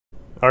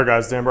All right,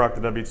 guys, Dan Brock,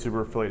 the W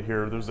Super Affiliate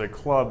here. There's a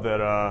club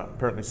that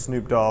apparently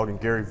Snoop Dogg and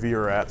Gary Vee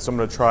are at, so I'm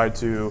gonna try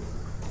to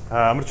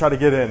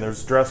get in.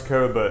 There's dress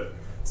code, but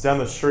it's down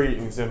the street.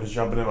 You can see I'm just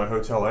jumping in my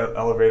hotel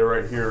elevator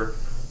right here.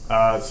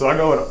 So I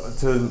go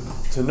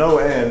to no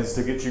ends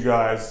to get you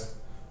guys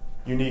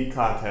unique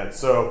content.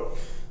 So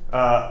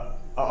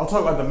I'll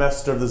talk about the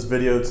message of this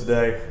video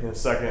today in a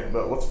second,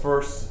 but let's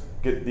first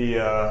get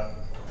the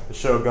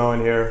show going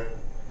here.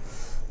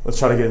 Let's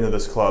try to get into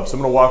this club. So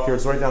I'm gonna walk here.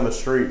 It's right down the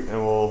street,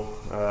 and we'll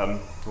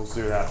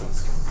see what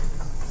happens.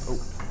 Oh,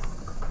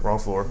 wrong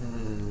floor.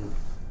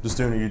 Just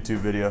doing a YouTube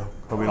video.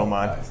 Hope you don't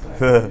mind.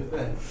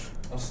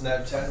 I'm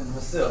Snapchatting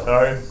myself.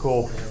 All right,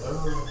 cool.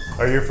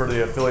 Are you here for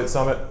the affiliate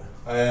summit?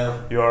 I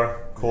am. You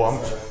are? Cool.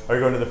 Yes, Are you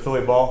going to the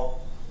affiliate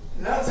ball?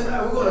 Not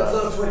tonight. We're going to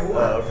Club 21.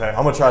 Okay.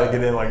 I'm gonna try to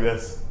get in like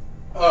this.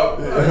 Oh.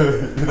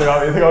 you think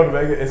I can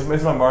make it?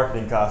 It's my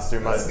marketing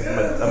costume. I'm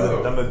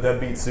the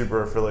Deadbeat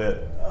Super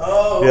affiliate.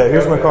 Oh. Yeah.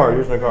 Here's my card.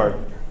 Here's my card.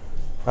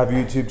 I have a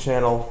YouTube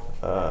channel.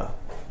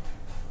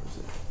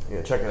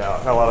 Yeah, check it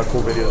out. Got a lot of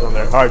cool videos on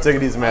there. All right, take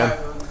it easy, man.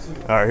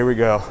 All right, here we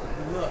go.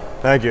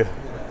 Thank you.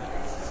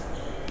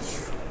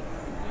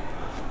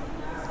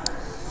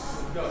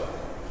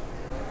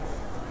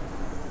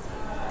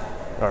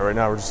 All right, right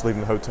now we're just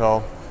leaving the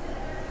hotel.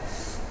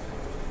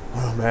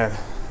 Oh man,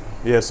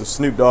 yeah. So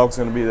Snoop Dogg's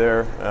gonna be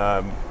there.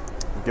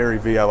 Gary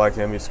Vee, I like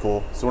him. He's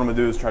cool. So what I'm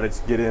gonna do is try to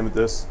get in with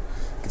this,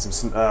 get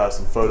some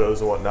photos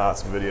and whatnot,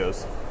 some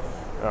videos.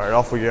 All right,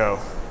 off we go.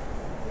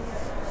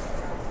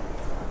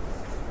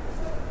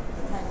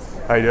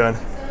 How you doing?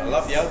 I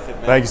love the outfit,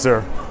 man. Thank you,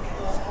 sir.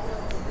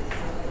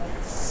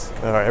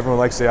 All right, everyone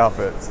likes the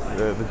outfit.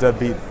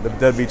 The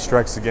deadbeat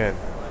strikes again.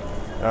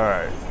 All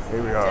right,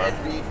 here we are.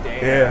 Deadbeat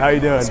Dan. Yeah, how you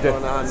doing? What's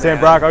going on, Sam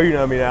man? Brock, oh, you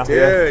know me now. Dude,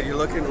 yeah. you're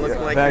looking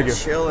like Thank you're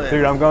you. chilling.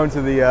 Dude, I'm going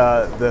to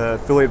the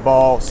affiliate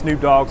ball.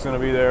 Snoop Dogg's gonna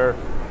be there.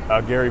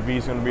 Gary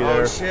Vee's gonna be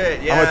there. Oh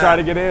shit, yeah. I'm gonna try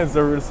to get in,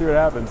 so we're gonna see what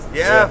happens.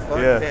 Yeah,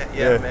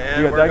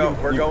 man.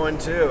 We're going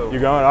too.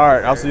 You're going? All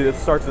right, I'll see you. It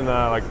starts in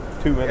like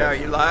 2 minutes. Yeah, are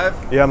you live?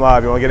 Yeah, I'm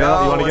live. You wanna get in?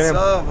 You wanna get in?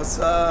 What's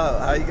up?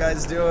 How you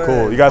guys doing?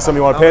 Cool. You got something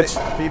you wanna pitch?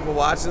 People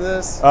watching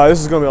this? This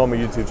is gonna be on my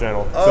YouTube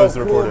channel. Oh, so it's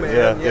cool, recorded.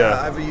 man. Yeah.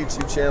 I have a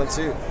YouTube channel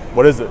too.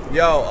 What is it?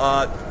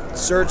 Yo,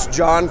 search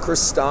John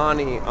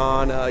Cristani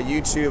on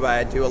YouTube.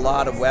 I do a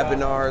lot of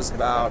webinars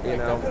about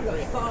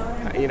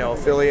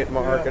affiliate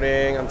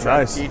marketing. I'm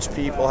trying to teach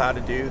people how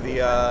to do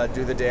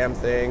the damn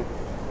thing.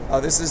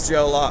 This is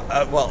Joe Law.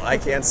 Well, I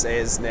can't say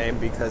his name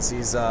because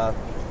he's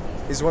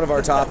one of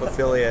our top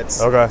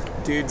affiliates. Okay.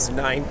 Dude's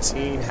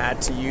 19.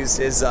 Had to use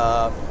his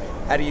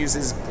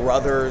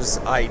brother's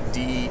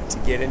ID to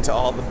get into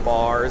all the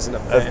bars and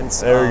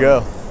events. There we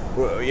go.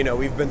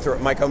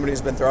 My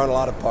company's been throwing a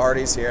lot of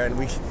parties here, and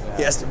he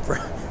had to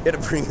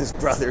bring his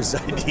brother's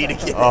ID to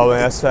get. Oh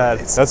man, that's sad.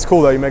 That's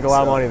cool though. You make a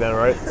lot of money then,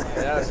 right?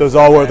 Yeah. So it's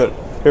all worth it.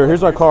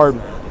 Here's my card.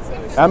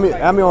 Add me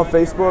on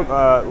Facebook.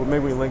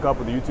 Maybe we link up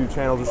with the YouTube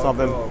channels or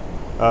something. Cool.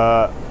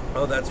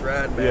 Oh, that's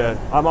rad, man.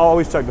 Yeah, I'm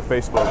always check the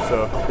Facebook.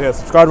 So yeah,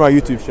 subscribe to my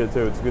YouTube shit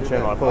too. It's a good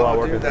channel. I put a lot of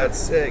work into it. That's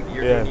sick.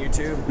 You're doing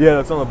YouTube? Yeah,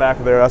 that's on the back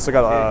of there. I still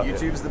got.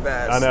 YouTube's the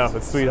best. I know.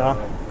 It's sweet, huh?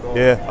 Cool.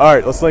 Yeah. All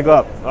right, let's link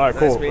up. All right,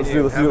 cool. Nice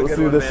Let's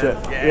do this shit.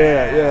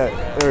 Yeah. Yeah.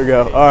 There we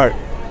go. All right.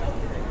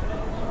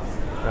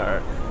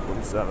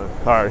 47.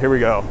 All right, here we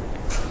go.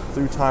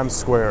 Through Times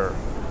Square.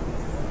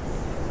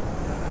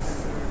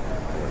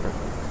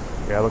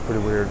 Yeah, I look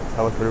pretty weird.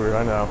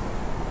 I know.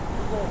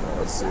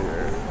 Let's see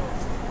here.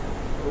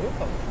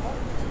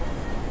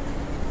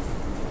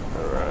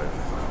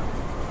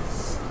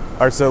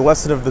 All right, so the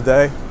lesson of the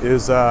day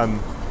is,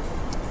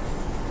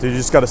 dude, you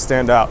just got to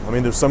stand out. I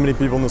mean, there's so many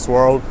people in this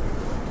world.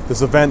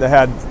 This event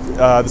I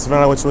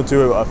went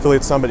to,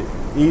 Affiliate Summit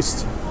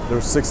East, there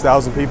were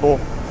 6,000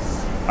 people.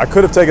 I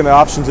could have taken the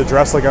option to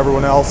dress like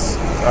everyone else.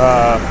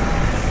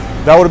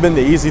 That would have been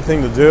the easy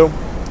thing to do.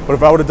 But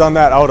if I would have done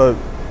that, I would have,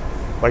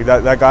 like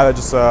that guy that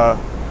just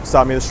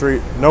stopped me in the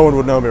street, no one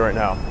would know me right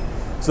now.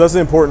 So that's the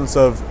importance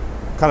of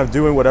kind of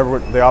doing whatever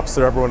the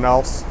opposite of everyone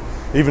else,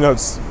 even though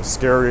it's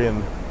scary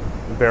and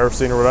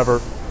embarrassing or whatever.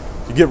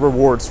 You get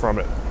rewards from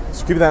it.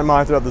 So keep that in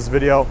mind throughout this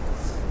video.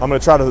 I'm going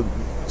to try to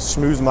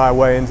schmooze my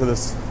way into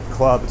this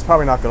club. It's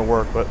probably not going to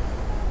work, but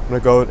I'm going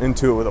to go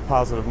into it with a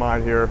positive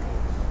mind here.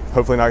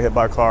 Hopefully not get hit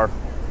by a car.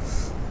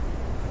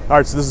 All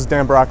right, so this is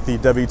Dan Brock, the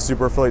W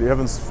Super Affiliate. If you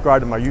haven't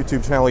subscribed to my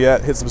YouTube channel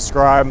yet, hit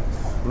subscribe. I'm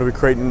going to be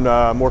creating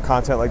more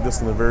content like this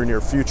in the very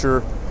near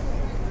future.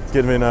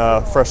 Getting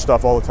fresh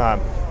stuff all the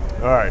time.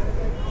 All right,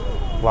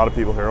 a lot of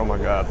people here. Oh my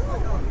God.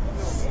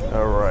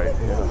 All right,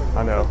 yeah,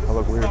 I know, I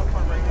look weird. All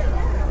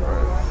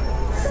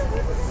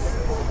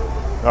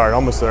right,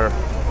 almost there. All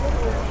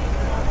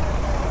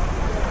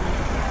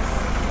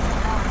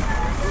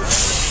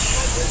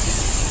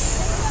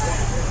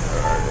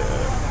right,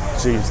 yeah.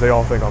 Jeez, they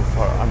all think I'm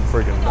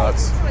freaking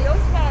nuts.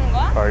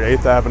 All right,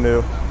 8th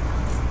Avenue.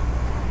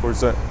 Where's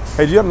that?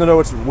 Hey, do you happen to know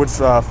which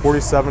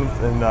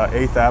 47th and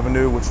 8th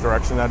Avenue, which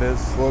direction that is?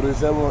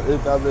 47th,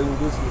 8th Avenue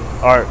this way.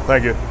 All right,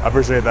 thank you. I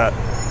appreciate that.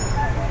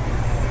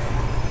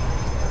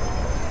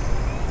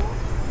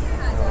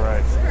 All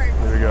right,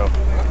 here we go.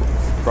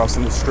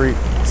 crossing the street.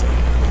 So,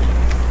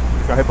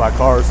 got hit by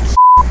cars and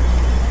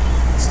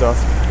stuff.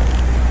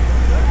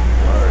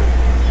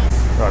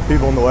 All right,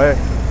 people in the way.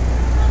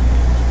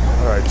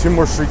 All right, 2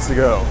 more streets to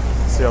go.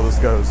 Let's see how this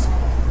goes.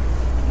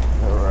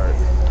 All right.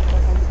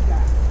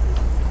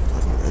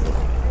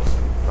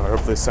 All right,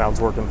 hopefully this sound's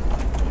working.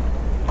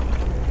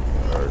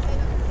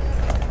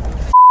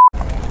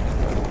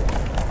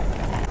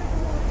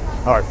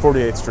 All right,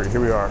 48th Street, here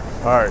we are.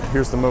 All right,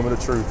 here's the moment of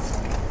truth.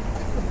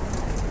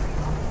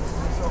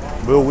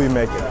 Will we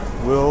make it?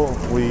 Will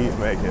we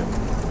make it?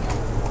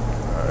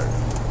 All right.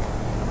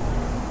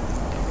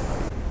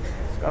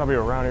 It's gotta be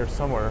around here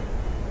somewhere.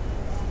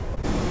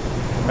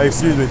 Hey,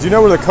 excuse me, do you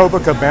know where the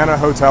Copacabana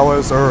Hotel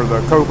is? Or the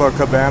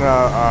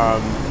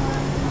Copacabana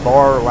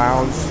bar,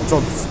 lounge? It's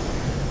on,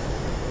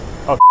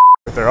 oh,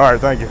 right there. All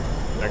right, thank you.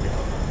 Thank you.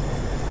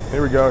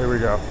 Here we go, here we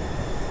go. All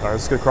right,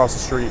 let's get across the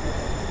street.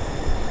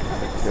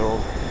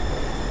 Killed.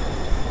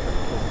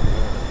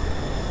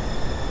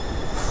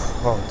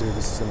 Oh, dude,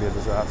 this is gonna be a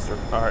disaster.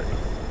 All right,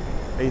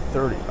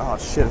 8:30. Oh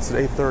shit, it's at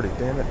 8:30.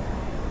 Damn it.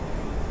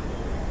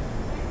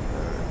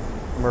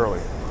 I'm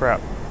early.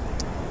 Crap.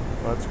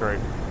 Well, that's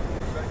great.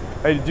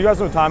 Hey, do you guys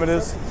know what time it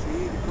is?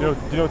 Do you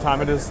know what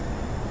time it is?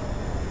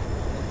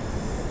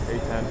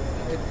 8:10.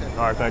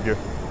 All right, thank you.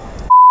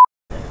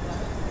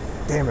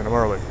 Damn it, I'm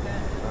early.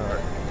 All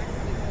right.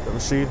 The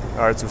Rashid?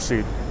 All right, it's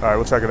Rashid. All right,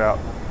 we'll check it out.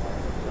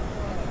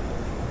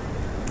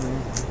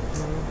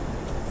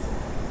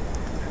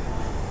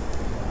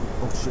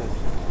 Oh shit.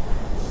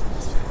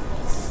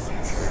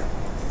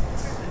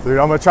 Dude,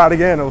 I'm gonna try it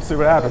again and we'll see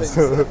what happens.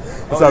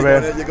 What's up,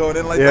 man? You're going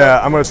in like that?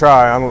 Yeah, I'm gonna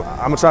try. I'm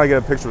gonna try to get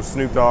a picture of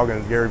Snoop Dogg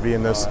and Gary Vee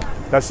in this.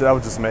 That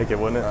would just make it,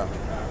 wouldn't it?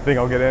 Think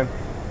I'll get in?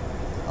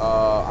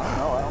 I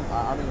don't know.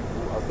 I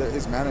mean,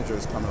 his manager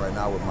is coming right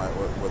now with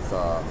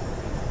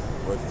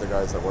the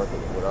guys that work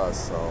with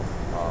us. So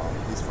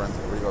he's friends.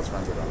 Rigo's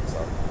friends with them.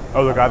 So.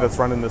 Oh, the guy that's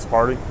running this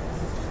party?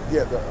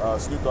 Yeah, the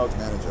Snoop Dogg's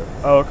manager.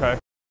 Oh, okay.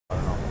 I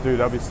don't know. Dude,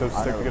 that'd be so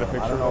sick to get a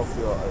picture. I don't know if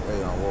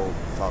we'll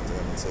talk to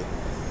him and see.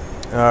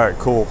 All right,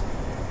 cool.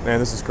 Man,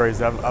 this is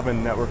crazy. I've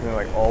been networking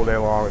like all day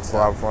long. It's a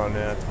lot of fun,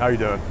 man. How you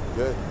doing?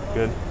 Good.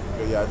 Good.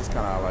 Good. Yeah, I just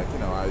kind of like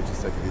I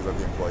just take these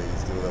other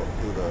employees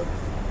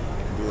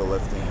do the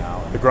lifting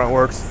now. The grunt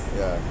works.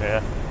 Yeah.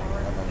 Yeah.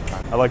 And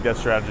then I like that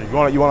strategy. You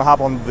want to hop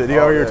on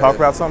video here, talk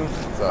about something?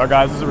 All right,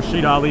 guys. This is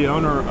Rashid Ali,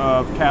 owner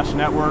of Cash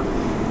Network.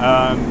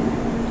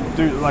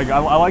 Dude, like I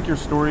like your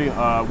story,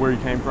 where you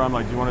came from.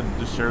 Like, do you want to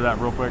just share that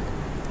real quick?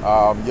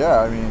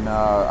 Yeah, I mean,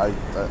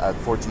 at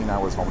 14 I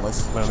was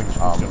homeless. My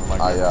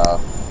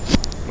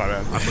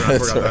bad. I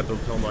forgot to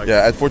tell Mike.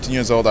 Yeah, at 14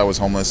 years old I was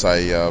homeless.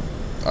 I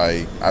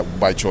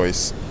by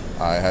choice.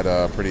 I had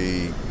a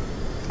pretty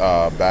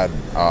bad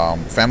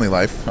family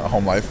life,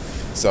 home life.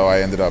 So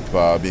I ended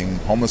up being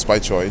homeless by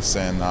choice,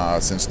 and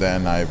since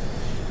then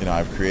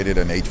I've created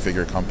an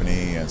 8-figure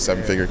company and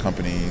 7-figure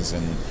companies,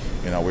 and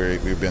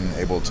we've been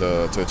able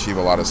to achieve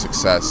a lot of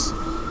success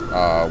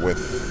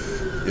with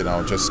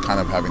just kind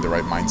of having the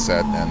right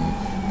mindset,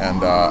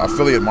 and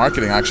affiliate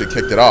marketing actually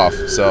kicked it off.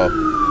 So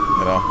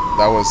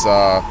that was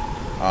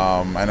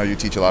I know you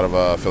teach a lot of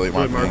affiliate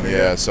marketing.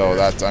 Yeah, so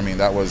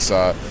that was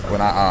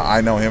when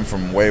I know him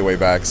from way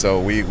back. So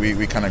we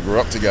kind of grew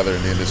up together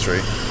in the industry,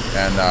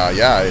 and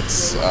yeah,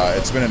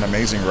 it's been an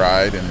amazing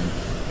ride, and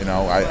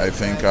I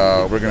think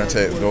we're gonna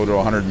go to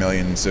 100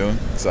 million soon.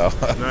 So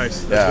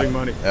nice. That's big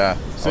money. Yeah.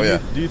 So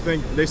do you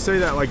think they say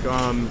that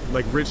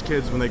like rich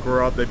kids, when they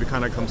grow up, they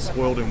kind of become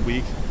spoiled and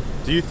weak?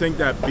 Do you think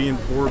that being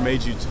poor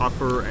made you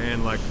tougher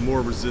and like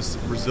more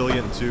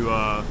resilient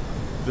to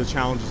the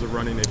challenges of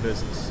running a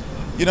business?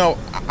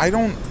 I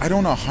don't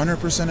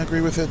 100%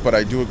 agree with it, but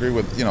I do agree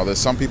with there's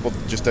some people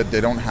just that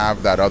they don't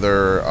have that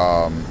other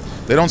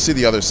they don't see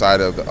the other side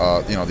of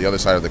the other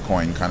side of the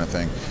coin kind of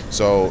thing.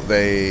 So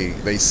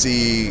they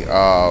see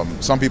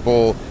some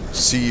people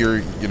see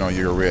you're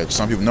rich.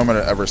 Some people, no one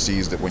ever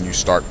sees that when you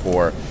start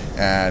poor,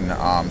 and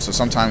so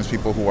sometimes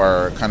people who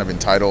are kind of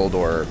entitled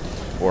or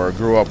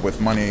grew up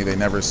with money, they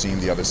never seen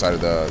the other side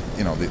of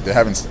they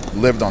haven't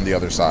lived on the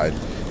other side.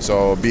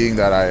 So being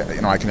that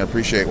I can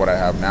appreciate what I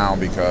have now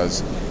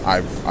because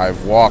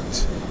I've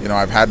walked,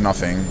 I've had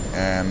nothing,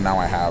 and now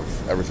I have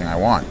everything I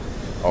want,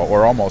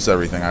 or almost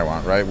everything I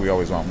want, right? We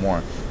always want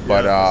more,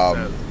 but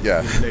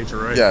human nature,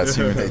 right? Yeah, it's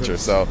human nature.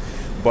 So,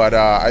 but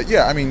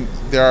yeah, I mean,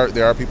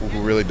 there are people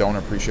who really don't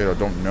appreciate or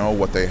don't know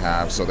what they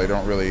have, so they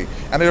don't really,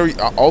 and they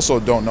also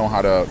don't know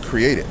how to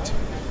create it,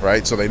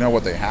 right? So they know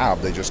what they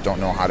have, they just don't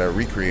know how to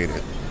recreate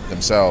it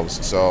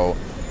themselves. So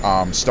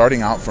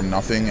starting out from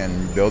nothing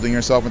and building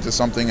yourself into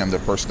something, and the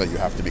person that you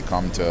have to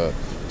become to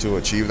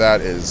achieve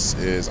that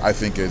is I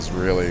think is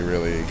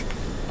really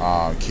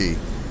key.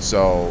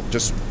 So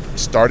just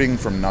starting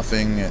from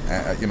nothing,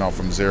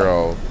 from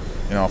zero,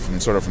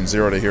 from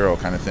zero to hero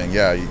kind of thing.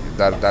 Yeah,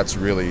 that's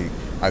really,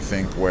 I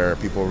think, where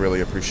people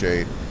really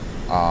appreciate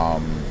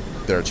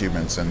their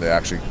achievements, and they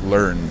actually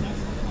learn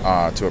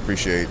to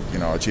appreciate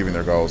achieving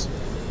their goals.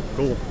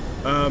 Cool.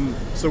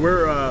 So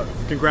we're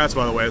congrats,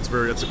 by the way.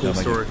 That's a cool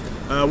story.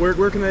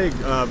 Where can they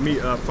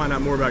find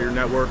out more about your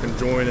network and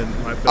join? And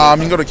you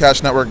can go to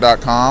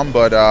cashnetwork.com,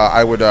 but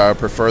I would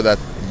prefer that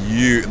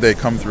they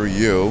come through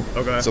you,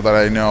 so that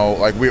I know.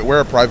 Like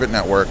we're a private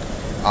network,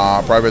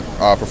 private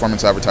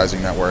performance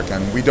advertising network,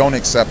 and we don't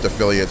accept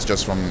affiliates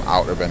just from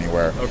out of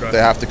anywhere. They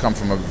have to come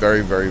from a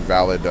very, very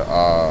valid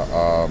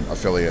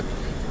affiliate,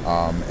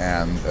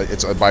 and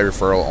it's by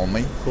referral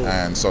only,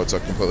 and so it's a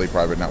completely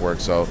private network.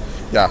 So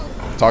yeah,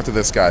 talk to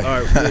this guy.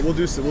 All right, we'll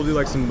do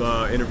like some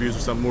interviews or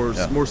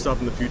something more stuff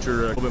in the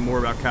future. A little bit more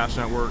about Cash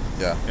Network.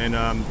 Yeah. And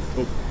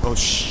oh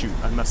shoot,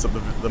 I messed up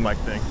the mic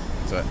thing.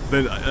 Shoot.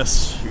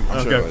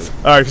 Okay.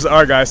 All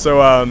right, guys.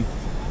 So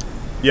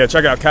yeah,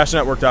 check out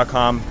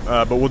cashnetwork.com.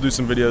 But we'll do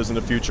some videos in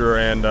the future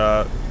and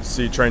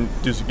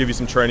give you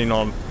some training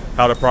on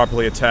how to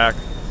properly attack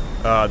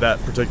that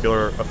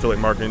particular affiliate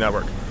marketing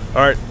network.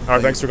 All right.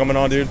 Thanks for coming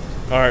on, dude.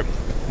 All right.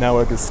 Now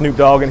we'll get Snoop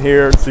Dogg in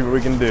here to see what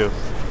we can do.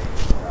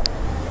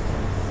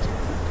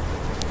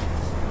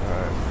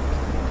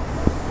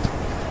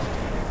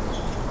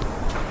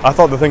 I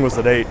thought the thing was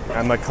at 8.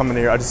 I'm like coming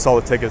here. I just saw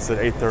the tickets at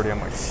 8:30. I'm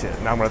like, shit.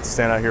 Now I'm gonna have to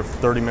stand out here for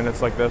 30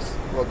 minutes like this.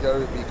 Well,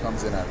 Gary Vee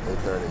comes in at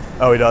 8:30.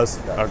 Oh, he does?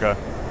 Yeah. Okay.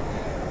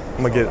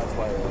 I'm gonna get.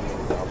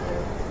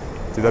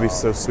 Dude, that'd be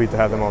so sweet to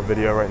have them on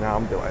video right now.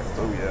 I'm gonna be like,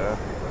 oh yeah.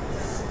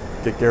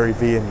 Get Gary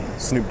Vee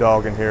and Snoop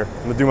Dogg in here.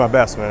 I'm gonna do my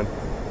best, man.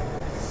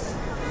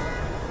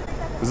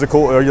 Is it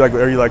cool? Are you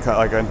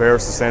like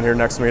embarrassed to stand here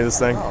next to me in this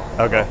thing? No.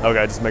 Okay.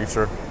 Just making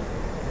sure.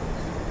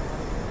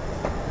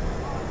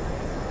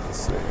 Let's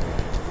see.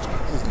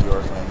 This is New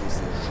York, man. You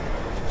see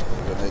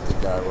the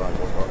naked guy run,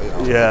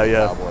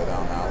 yeah. cowboy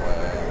down that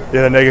way.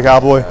 Yeah, the naked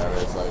cowboy. Yeah,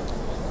 there's like.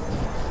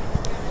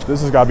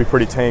 This has got to be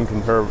pretty tame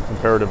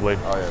comparatively.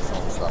 Oh yeah, some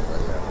of the stuff right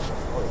there.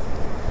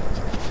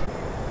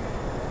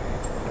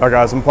 All right,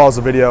 guys, I'm gonna pause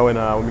the video, and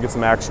when we get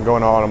some action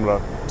going on, I'm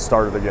gonna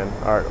start it again.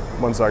 All right,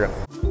 1 second.